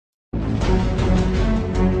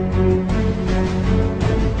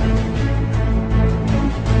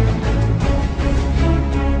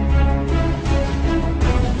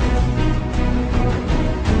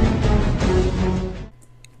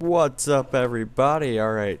What's up, everybody?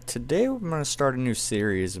 Alright, today I'm going to start a new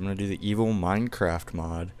series. I'm going to do the Evil Minecraft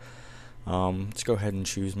mod. Let's go ahead and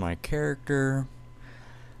choose my character.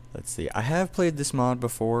 Let's see, I have played this mod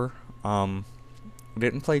before.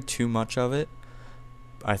 Didn't play too much of it.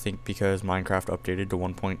 I think because Minecraft updated to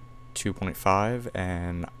 1.2.5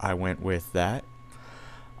 and I went with that.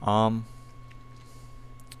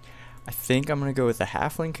 I think I'm going to go with the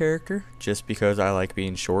halfling character, just because I like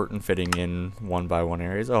being short and fitting in one-by-one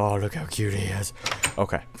areas. Oh, look how cute he is.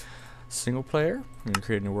 Okay. Single player. I'm going to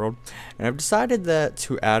create a new world. And I've decided that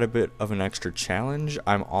to add a bit of an extra challenge,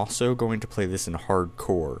 I'm also going to play this in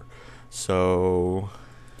hardcore. So,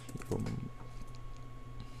 let's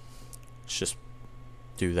just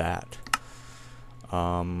do that.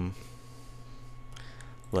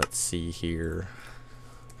 Let's see here.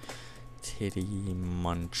 Titty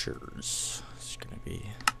Munchers. It's gonna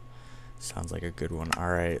be, sounds like a good one.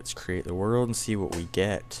 Alright, let's create the world and see what we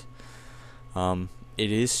get. It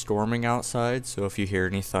is storming outside, so if you hear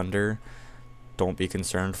any thunder, don't be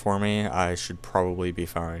concerned for me. I should probably be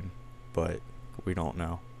fine, but we don't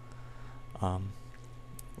know.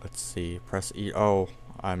 Let's see, press E. Oh,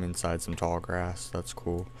 I'm inside some tall grass. That's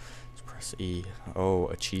cool. Let's press E. Oh,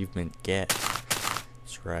 achievement get.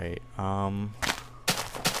 That's right.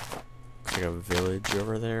 Like a village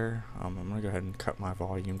over there. I'm gonna go ahead and cut my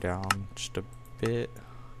volume down just a bit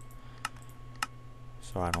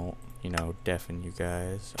so I don't, deafen you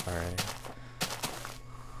guys. Alright,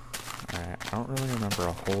 I don't really remember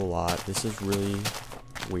a whole lot. This is really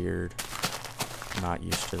weird. I'm not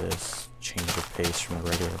used to this change of pace from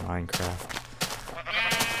the regular Minecraft.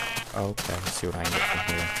 Okay, let's see what I can get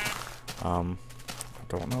from here. I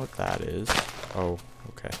don't know what that is. Oh,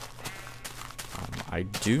 okay. I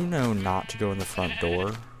do know not to go in the front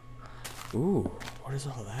door. Ooh, what is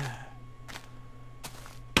all that?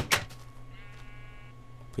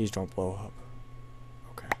 Please don't blow up.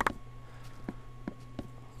 Okay.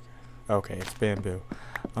 Okay, it's bamboo.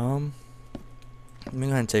 I'm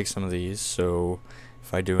gonna take some of these, so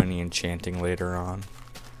if I do any enchanting later on,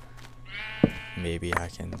 maybe I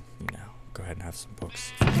can, go ahead and have some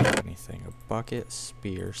books. Anything. A bucket,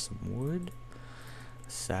 spear, some wood, a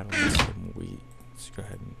saddle, and some wheat. Let's go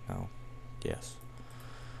ahead and, yes.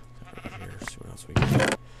 Over here, see what else we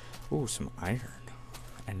got. Ooh, some iron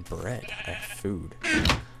and bread. I have food.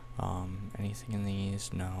 Anything in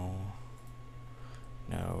these? No.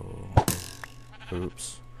 No.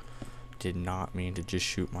 Oops. Did not mean to just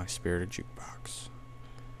shoot my spirited jukebox.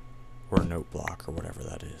 Or note block, or whatever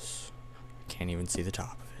that is. I can't even see the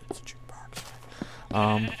top of it. It's a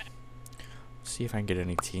jukebox. See if I can get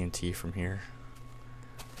any TNT from here.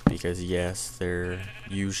 Because yes, there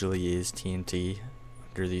usually is TNT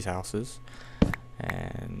under these houses,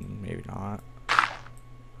 and maybe not.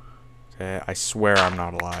 Okay, I swear I'm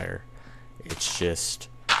not a liar. It's just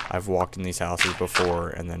I've walked in these houses before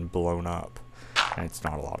and then blown up, and it's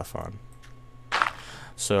not a lot of fun.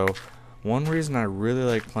 So one reason I really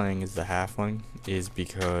like playing as the halfling is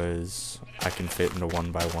because I can fit into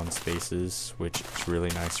 1-by-1 spaces, which is really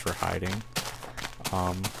nice for hiding.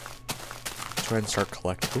 Let's go ahead and start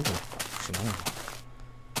collecting. Ooh, actually no.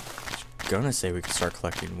 I was gonna say we could start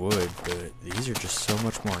collecting wood, but these are just so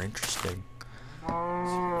much more interesting.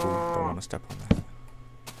 Ooh, don't want to step on that.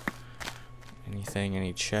 Anything,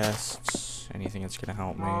 any chests, anything that's gonna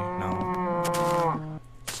help me? No.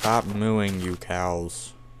 Stop mooing, you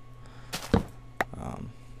cows.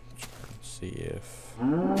 Let's see if.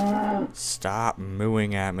 Stop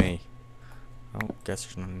mooing at me. Oh, guess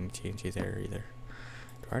there's not any TNT there either.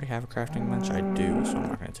 Do I already have a crafting bench? I do, so I'm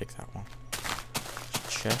not going to take that one.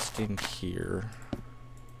 Chest in here.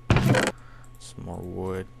 Some more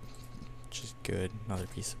wood, which is good. Another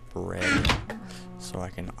piece of bread, so I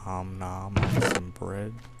can nom some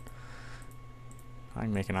bread. I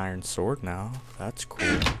can make an iron sword now. That's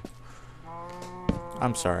cool.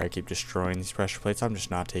 I'm sorry I keep destroying these pressure plates. I'm just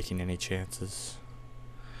not taking any chances.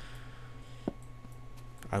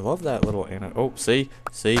 I love that little oh, see?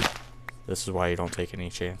 This is why you don't take any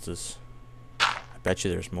chances. I bet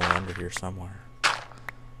you there's more under here somewhere.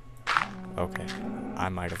 Okay, I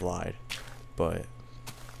might have lied, but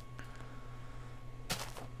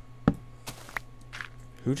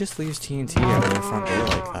who just leaves TNT out of their front door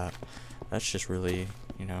like that? That's just really,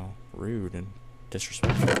 rude and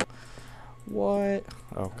disrespectful. What?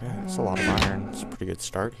 Okay, that's a lot of iron. It's a pretty good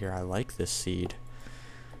start here. I like this seed.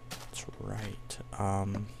 That's right.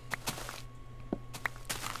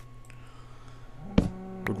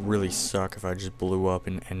 Would really suck if I just blew up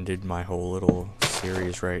and ended my whole little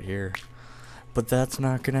series right here. But that's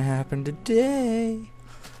not gonna happen today.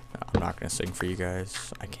 No, I'm not gonna sing for you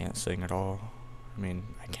guys. I can't sing at all. I mean,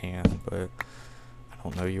 I can, but I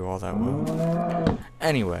don't know you all that well.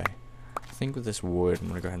 Anyway, I think with this wood, I'm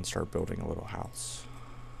gonna go ahead and start building a little house.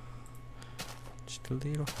 Just a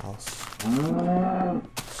little house.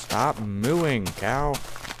 Stop mooing, cow.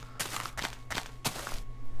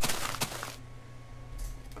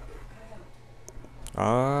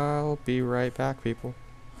 I'll be right back, people.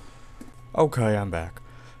 Okay, I'm back.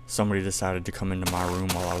 Somebody decided to come into my room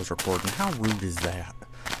while I was recording. How rude is that?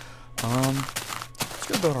 Let's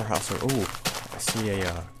go build our house. Oh, I see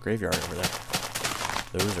a graveyard over there.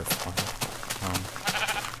 Those are fun.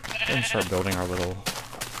 We're gonna start building our little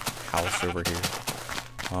house over here.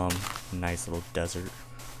 Nice little desert.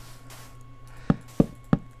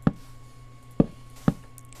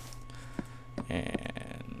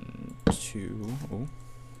 And 2,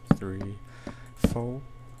 3, 4,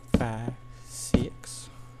 5, 6.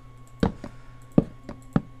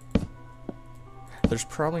 There's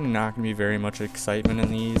probably not going to be very much excitement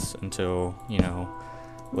in these until, you know,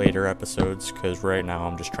 later episodes, because right now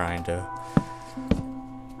I'm just trying to,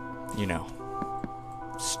 you know,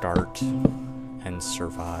 start and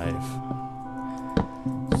survive.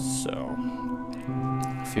 So,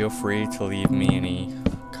 feel free to leave me any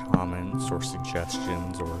comments or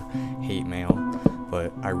suggestions or hate mail,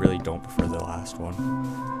 but I really don't prefer the last one.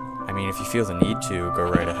 I mean, if you feel the need to, go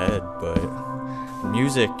right ahead, but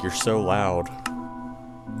music, you're so loud.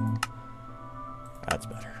 That's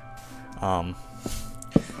better.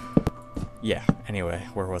 Yeah, anyway,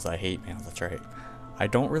 where was I? Hate mail, that's right. I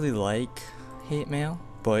don't really like hate mail,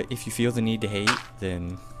 but if you feel the need to hate,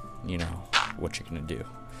 then, you know, what you gonna do.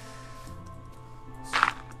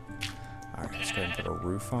 Alright, let's go ahead and put a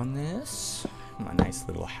roof on this. My nice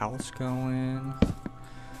little house going.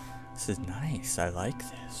 This is nice, I like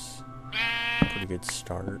this. Pretty good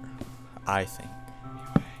start, I think.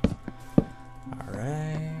 Anyway.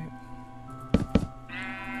 Alright.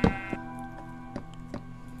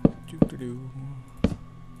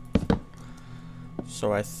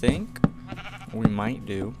 So I think we might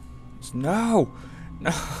do. No!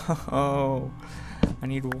 No! I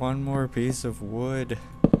need one more piece of wood.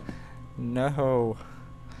 No.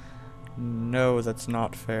 No, that's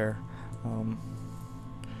not fair. You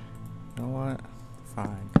know what?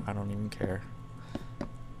 Fine. I don't even care.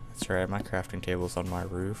 That's right, my crafting table's on my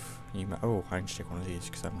roof. Oh, I can just take one of these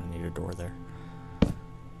because I'm gonna need a door there.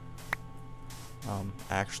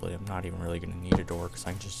 Actually, I'm not even really gonna need a door because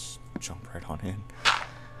I can just jump right on in.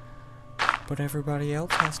 But everybody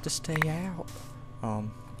else has to stay out.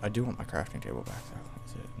 I do want my crafting table back though.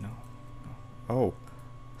 Is it? No. No.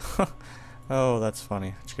 Oh. Oh, that's funny.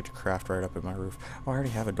 I just get to craft right up at my roof. Oh, I already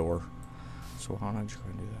have a door. So why don't I just go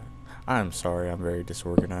and do that? I'm sorry, I'm very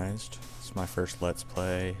disorganized. It's my first Let's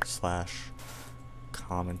Play /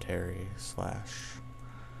 commentary /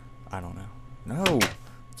 I don't know. No!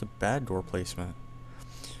 It's a bad door placement.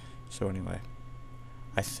 So anyway,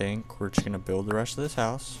 I think we're just gonna build the rest of this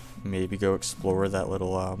house. Maybe go explore that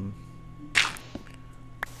little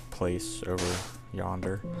place over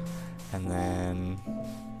yonder, and then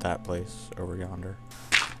that place over yonder,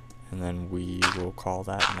 and then we will call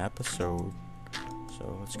that an episode.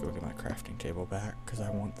 So let's go get my crafting table back because I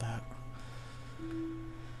want that.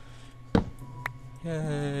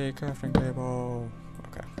 Yay, crafting table.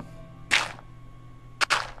 Okay.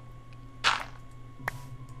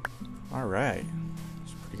 Alright,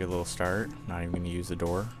 it's a pretty good little start. Not even going to use the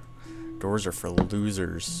door. Doors are for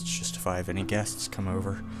losers. It's just if I have any guests come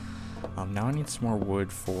over. Now I need some more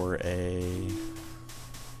wood for a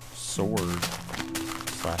sword /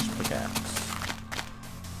 pickaxe.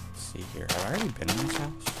 Let's see here. Have I already been in this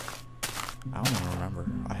house? I don't even remember.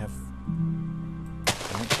 I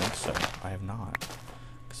don't think so. I have not.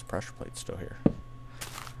 Because the pressure plate's still here.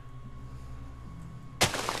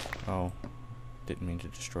 Oh. Didn't mean to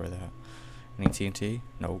destroy that. Any TNT?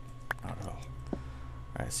 Nope, not at all.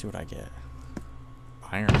 Alright, let's see what I get.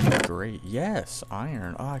 Iron, great. Yes,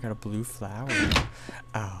 iron. Oh, I got a blue flower.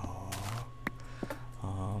 Ow.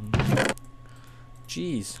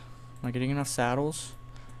 Jeez. Am I getting enough saddles?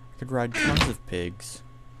 I could ride tons of pigs.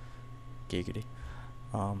 Giggity.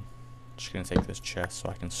 Just gonna take this chest so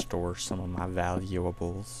I can store some of my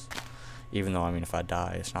valuables. Even though, I mean, if I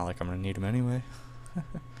die, it's not like I'm gonna need them anyway.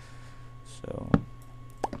 So,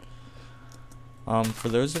 for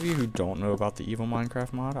those of you who don't know about the Evil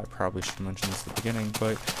Minecraft mod, I probably should mention this at the beginning,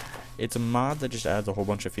 but it's a mod that just adds a whole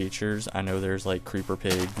bunch of features. I know there's like creeper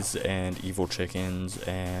pigs and evil chickens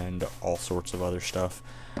and all sorts of other stuff.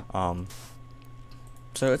 So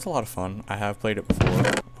it's a lot of fun. I have played it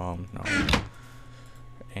before. No.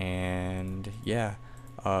 And yeah,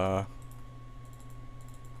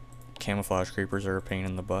 camouflage creepers are a pain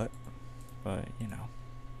in the butt. but you know,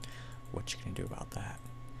 what you can do about that.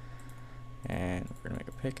 And we're gonna make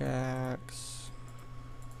a pickaxe.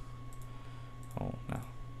 Oh no.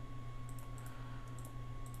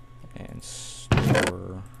 And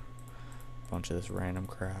store a bunch of this random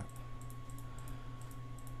crap.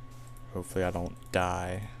 Hopefully I don't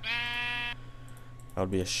die. That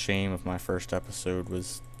would be a shame if my first episode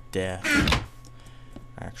was death.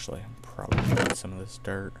 Actually, I'm probably gonna get some of this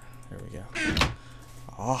dirt. There we go.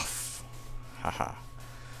 Off. Haha.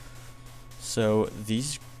 So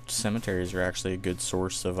these cemeteries are actually a good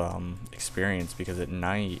source of experience, because at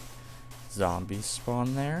night zombies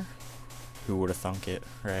spawn there. Who would have thunk it,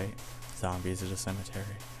 right? Zombies at a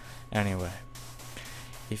cemetery. Anyway,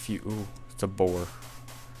 if you... Ooh, it's a boar.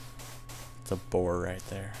 It's a boar right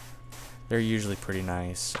there. They're usually pretty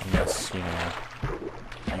nice, unless, you know,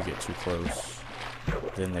 you get too close.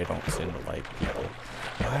 Then they don't seem to like people.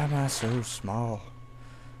 Why am I so small?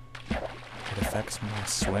 It affects my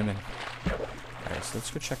swimming. Alright, so let's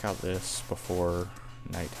go check out this before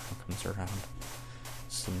nighttime comes around.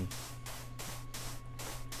 Some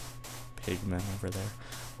pigmen over there.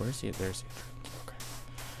 Where's the... There's the entrance. Okay.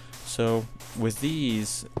 So, with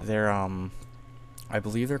these, they're, I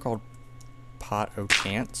believe they're called pot o'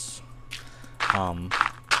 chance.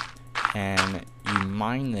 And you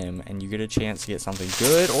mine them, and you get a chance to get something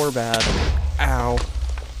good or bad. Ow.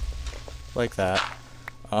 Like that.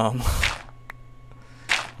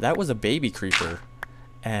 That was a baby creeper,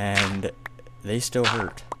 and they still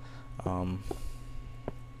hurt. So,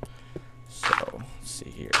 let's see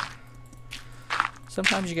here.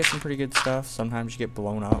 Sometimes you get some pretty good stuff, sometimes you get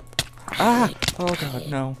blown up. Ah! Oh god,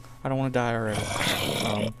 no. I don't want to die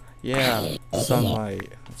already. Yeah,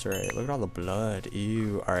 sunlight. That's right. Look at all the blood.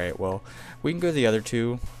 Ew. Alright, well, we can go to the other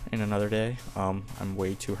two in another day. I'm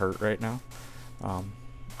way too hurt right now.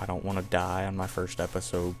 I don't want to die on my first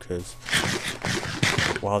episode, because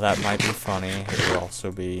while that might be funny, it would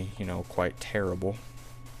also be, you know, quite terrible.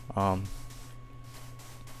 I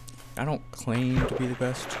don't claim to be the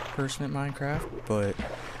best person at Minecraft, but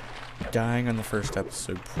dying on the first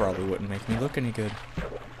episode probably wouldn't make me look any good.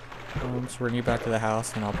 So we're gonna get back to the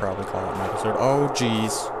house, and I'll probably call it an episode. Oh,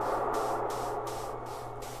 jeez.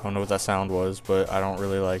 I don't know what that sound was, but I don't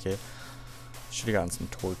really like it. Should have gotten some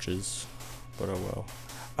torches, but oh well.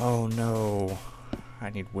 Oh no.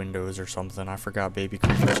 I need windows or something. I forgot baby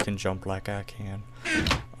creepers can jump like I can.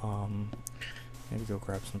 Maybe go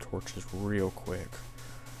grab some torches real quick,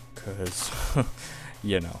 cause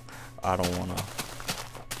you know, I don't wanna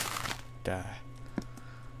die.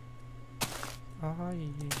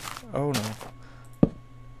 Oh no.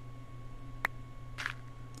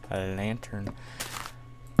 A lantern.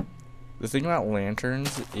 The thing about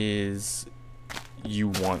lanterns is you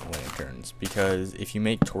want lanterns, because if you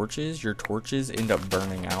make torches, your torches end up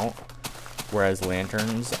burning out, whereas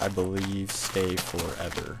lanterns, I believe, stay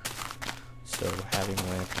forever. So having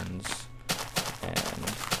lanterns,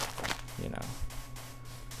 and, you know,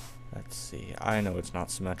 let's see. I know it's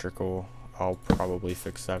not symmetrical. I'll probably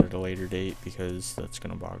fix that at a later date, because that's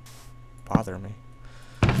gonna bother me.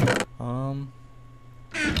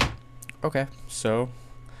 Okay, so,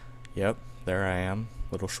 yep, there I am,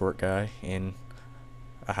 little short guy in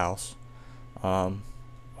a house.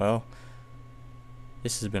 Well,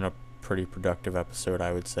 this has been a pretty productive episode,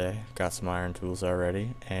 I would say. Got some iron tools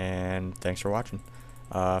already, and thanks for watching.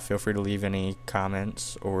 Feel free to leave any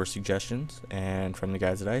comments or suggestions, and from the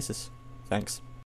guys at ISIS. Thanks.